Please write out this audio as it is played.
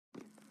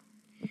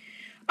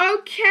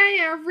Okay,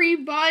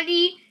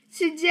 everybody,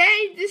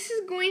 today this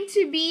is going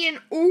to be an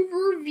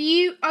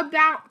overview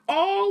about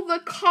all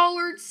the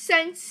colored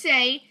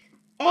senseis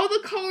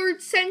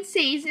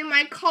in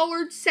my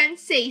colored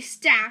sensei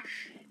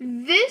stash.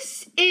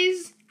 This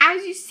is,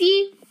 as you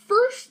see,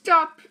 first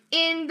up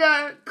in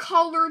the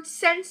colored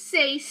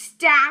sensei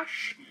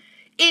stash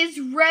is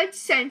red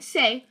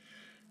sensei.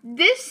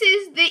 This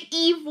is the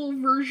evil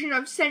version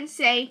of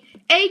sensei,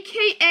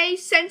 aka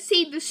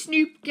Sensei the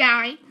Snoop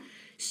guy.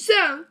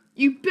 So,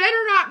 you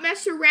better not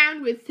mess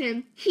around with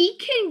him. He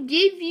can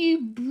give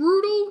you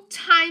brutal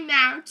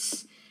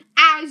timeouts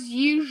as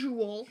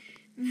usual.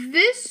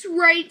 This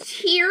right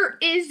here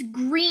is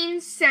green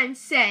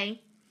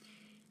sensei.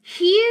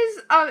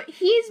 He's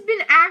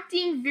been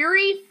acting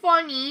very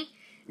funny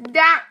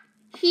that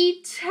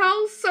he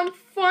tells some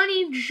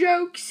funny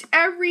jokes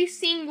every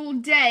single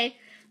day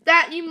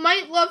that you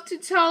might love to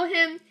tell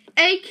him,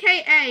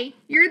 aka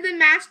you're the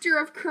master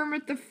of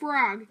Kermit the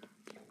Frog.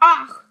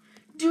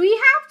 Do we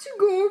have to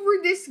go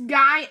over this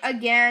guy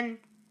again?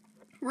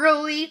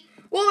 Really?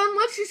 Well, then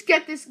let's just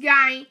get this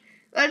guy.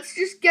 Let's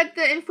just get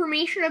the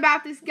information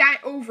about this guy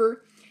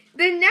over.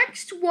 The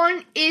next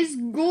one is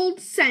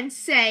Gold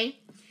Sensei.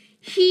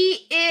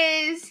 He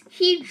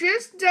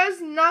just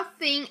does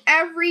nothing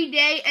every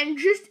day and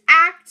just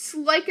acts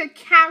like a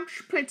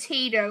couch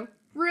potato.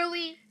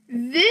 Really?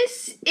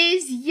 This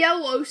is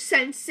Yellow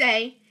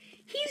Sensei.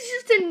 He's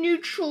just a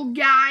neutral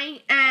guy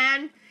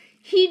and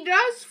he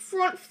does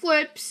front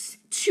flips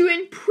to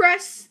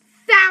impress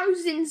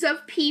thousands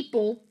of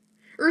people,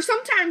 or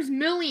sometimes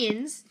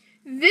millions.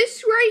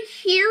 This right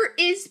here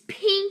is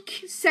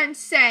Pink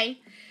Sensei.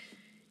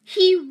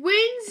 He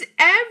wins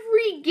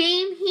every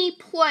game he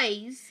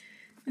plays.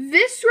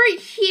 This right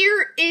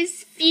here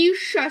is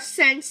Fuchsia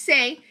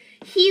Sensei.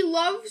 He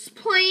loves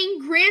playing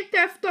Grand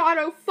Theft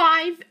Auto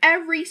 5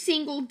 every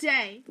single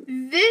day.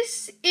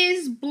 This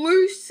is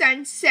Blue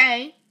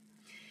Sensei.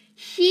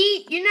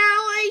 He's been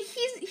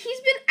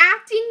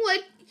acting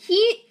like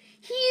he's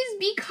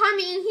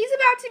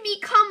about to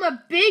become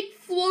a big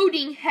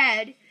floating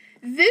head.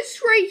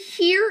 This right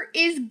here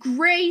is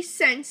Gray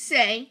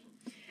Sensei.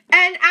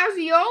 And as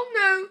we all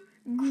know,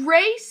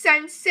 Gray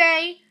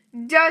Sensei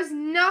does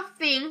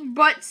nothing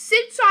but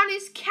sits on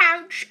his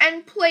couch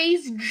and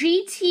plays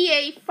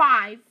GTA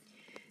 5.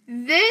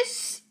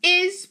 This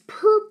is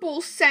Purple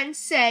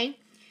Sensei.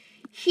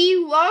 He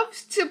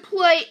loves to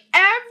play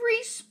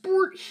every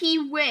sport he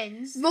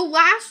wins. The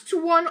last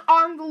one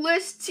on the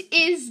list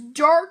is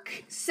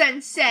Dark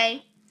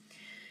Sensei.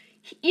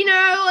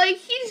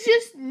 He's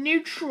just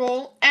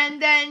neutral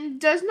and then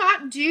does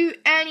not do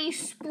any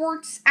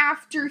sports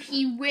after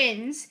he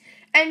wins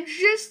and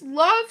just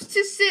loves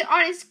to sit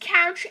on his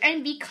couch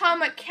and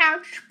become a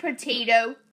couch potato.